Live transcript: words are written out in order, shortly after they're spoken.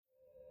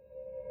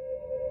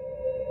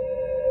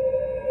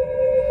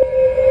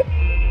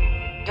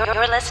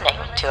You're listening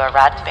to a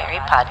Roddenberry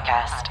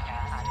podcast.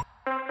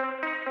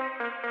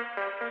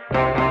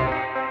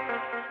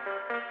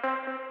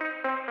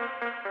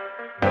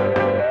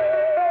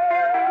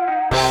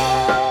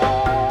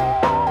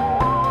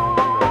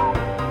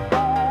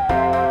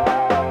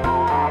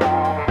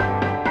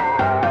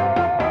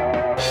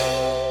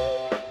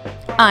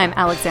 I'm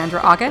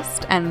Alexandra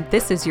August, and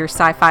this is your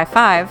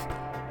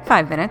SciFi5,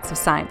 5 minutes of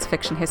science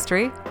fiction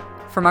history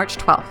for March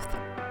 12th.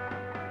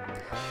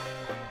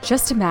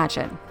 Just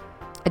imagine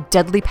a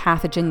deadly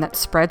pathogen that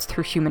spreads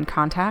through human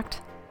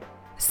contact.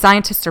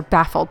 Scientists are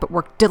baffled but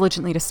work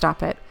diligently to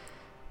stop it.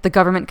 The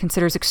government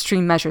considers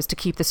extreme measures to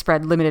keep the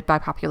spread limited by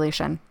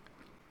population.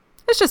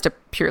 It's just a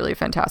purely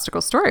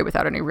fantastical story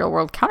without any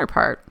real-world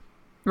counterpart,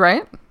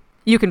 right?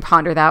 You can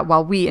ponder that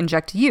while we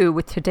inject you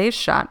with today's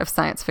shot of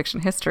science fiction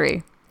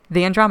history.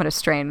 The Andromeda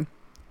Strain,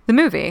 the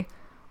movie,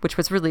 which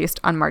was released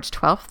on March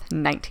 12th,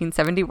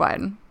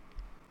 1971.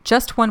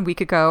 Just 1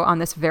 week ago on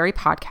this very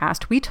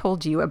podcast, we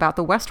told you about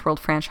the Westworld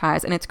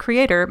franchise and its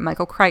creator,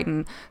 Michael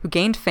Crichton, who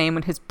gained fame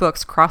when his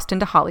books crossed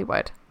into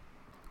Hollywood.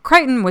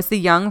 Crichton was the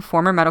young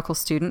former medical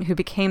student who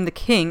became the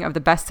king of the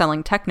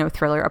best-selling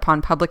techno-thriller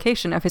upon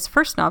publication of his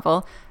first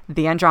novel,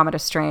 The Andromeda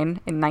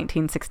Strain, in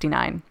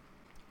 1969.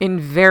 In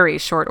very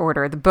short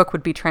order, the book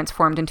would be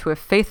transformed into a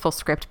faithful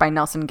script by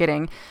Nelson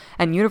Gidding,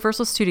 and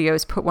Universal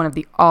Studios put one of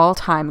the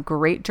all-time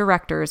great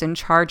directors in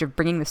charge of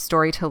bringing the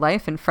story to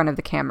life in front of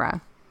the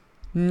camera.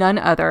 None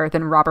other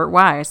than Robert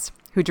Wise,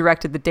 who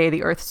directed The Day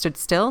the Earth Stood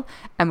Still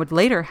and would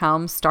later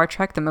helm Star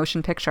Trek: The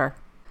Motion Picture.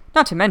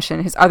 Not to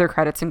mention, his other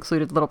credits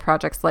included little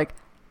projects like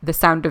The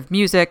Sound of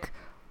Music,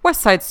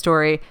 West Side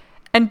Story,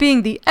 and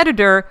being the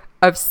editor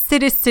of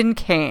Citizen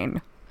Kane.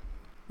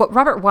 What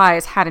Robert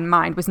Wise had in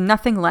mind was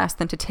nothing less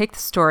than to take the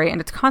story and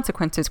its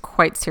consequences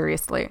quite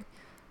seriously.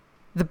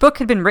 The book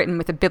had been written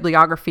with a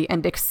bibliography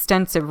and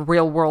extensive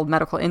real-world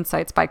medical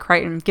insights by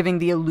Crichton, giving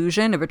the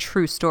illusion of a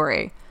true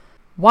story.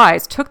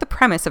 Wise took the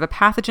premise of a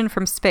pathogen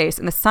from space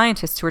and the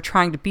scientists who were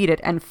trying to beat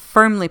it and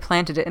firmly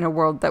planted it in a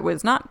world that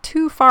was not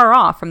too far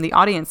off from the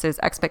audience's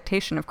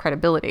expectation of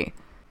credibility.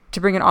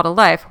 To bring it all to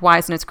life,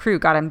 Wise and his crew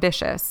got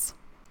ambitious.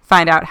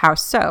 Find out how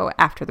so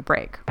after the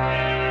break.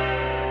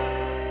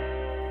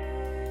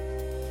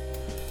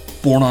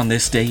 Born on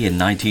this day in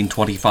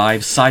 1925,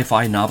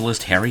 sci-fi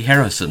novelist Harry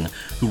Harrison,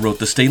 who wrote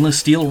the Stainless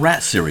Steel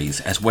Rat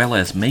series, as well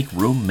as Make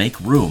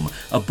Room,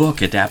 a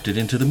book adapted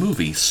into the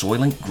movie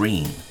Soylent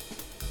Green.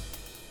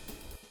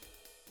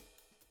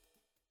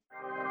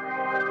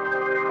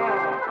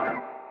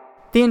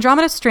 The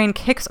Andromeda Strain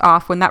kicks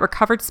off when that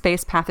recovered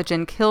space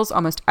pathogen kills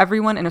almost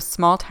everyone in a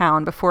small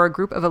town before a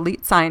group of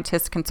elite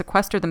scientists can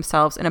sequester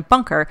themselves in a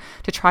bunker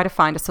to try to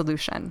find a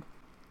solution.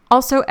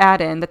 Also add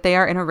in that they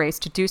are in a race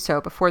to do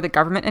so before the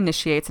government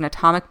initiates an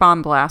atomic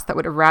bomb blast that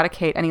would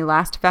eradicate any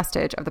last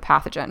vestige of the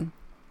pathogen.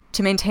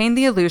 To maintain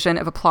the illusion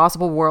of a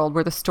plausible world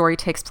where the story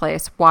takes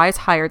place, Wise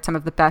hired some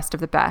of the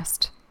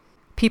best.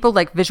 People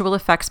like visual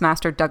effects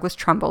master Douglas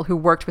Trumbull, who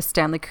worked with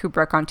Stanley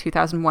Kubrick on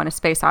 2001: A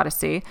Space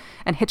Odyssey,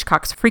 and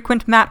Hitchcock's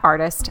frequent matte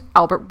artist,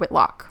 Albert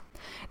Whitlock.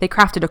 They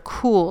crafted a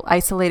cool,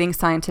 isolating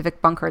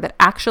scientific bunker that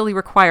actually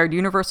required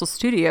Universal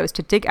Studios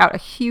to dig out a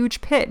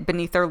huge pit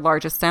beneath their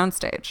largest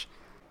soundstage.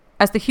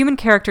 As the human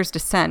characters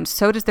descend,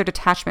 so does their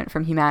detachment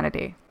from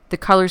humanity. The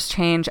colors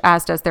change,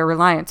 as does their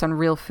reliance on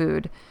real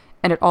food,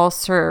 and it all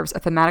serves a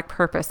thematic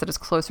purpose that is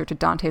closer to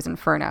Dante's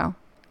Inferno.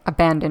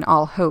 Abandon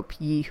all hope,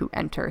 ye who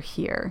enter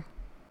here.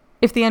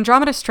 If the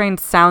Andromeda Strain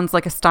sounds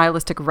like a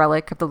stylistic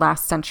relic of the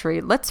last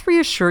century, let's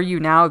reassure you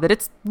now that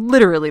it's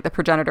literally the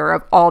progenitor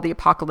of all the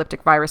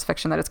apocalyptic virus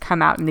fiction that has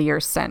come out in the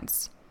years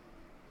since.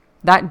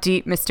 That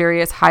deep,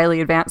 mysterious,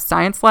 highly advanced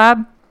science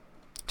lab?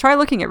 Try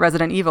looking at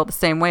Resident Evil the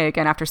same way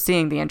again after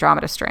seeing the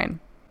Andromeda Strain.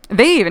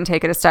 They even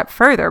take it a step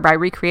further by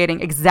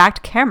recreating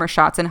exact camera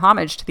shots in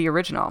homage to the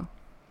original.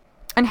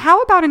 And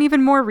how about an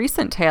even more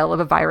recent tale of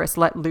a virus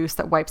let loose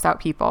that wipes out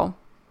people?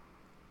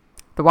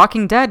 The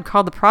Walking Dead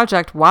called the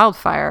project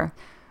Wildfire,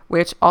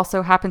 which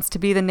also happens to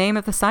be the name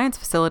of the science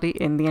facility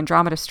in the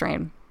Andromeda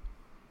Strain.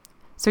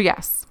 So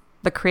yes,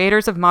 the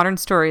creators of modern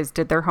stories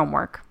did their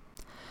homework.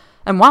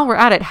 And while we're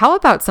at it, how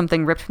about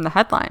something ripped from the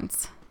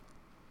headlines?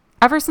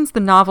 Ever since the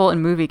novel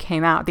and movie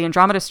came out, the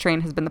Andromeda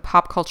Strain has been the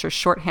pop culture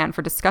shorthand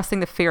for discussing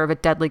the fear of a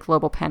deadly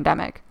global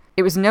pandemic.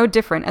 It was no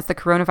different as the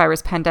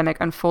coronavirus pandemic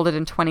unfolded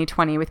in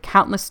 2020, with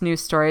countless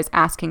news stories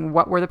asking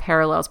what were the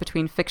parallels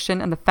between fiction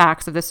and the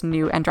facts of this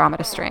new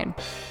Andromeda Strain.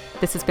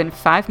 This has been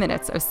 5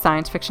 minutes of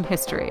science fiction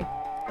history,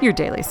 your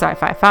daily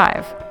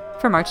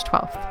SciFi5, for March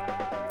 12th.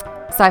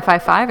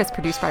 SciFi5 is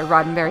produced by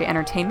Roddenberry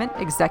Entertainment,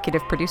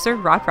 executive producer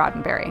Rod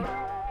Roddenberry.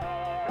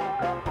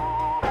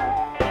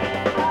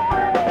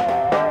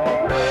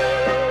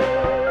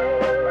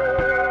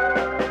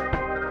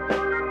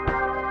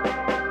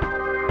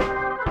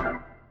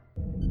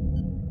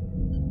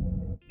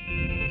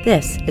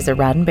 This is a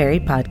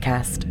Roddenberry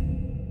podcast.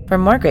 For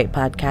more great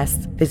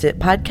podcasts, visit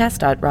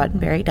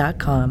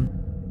podcast.roddenberry.com.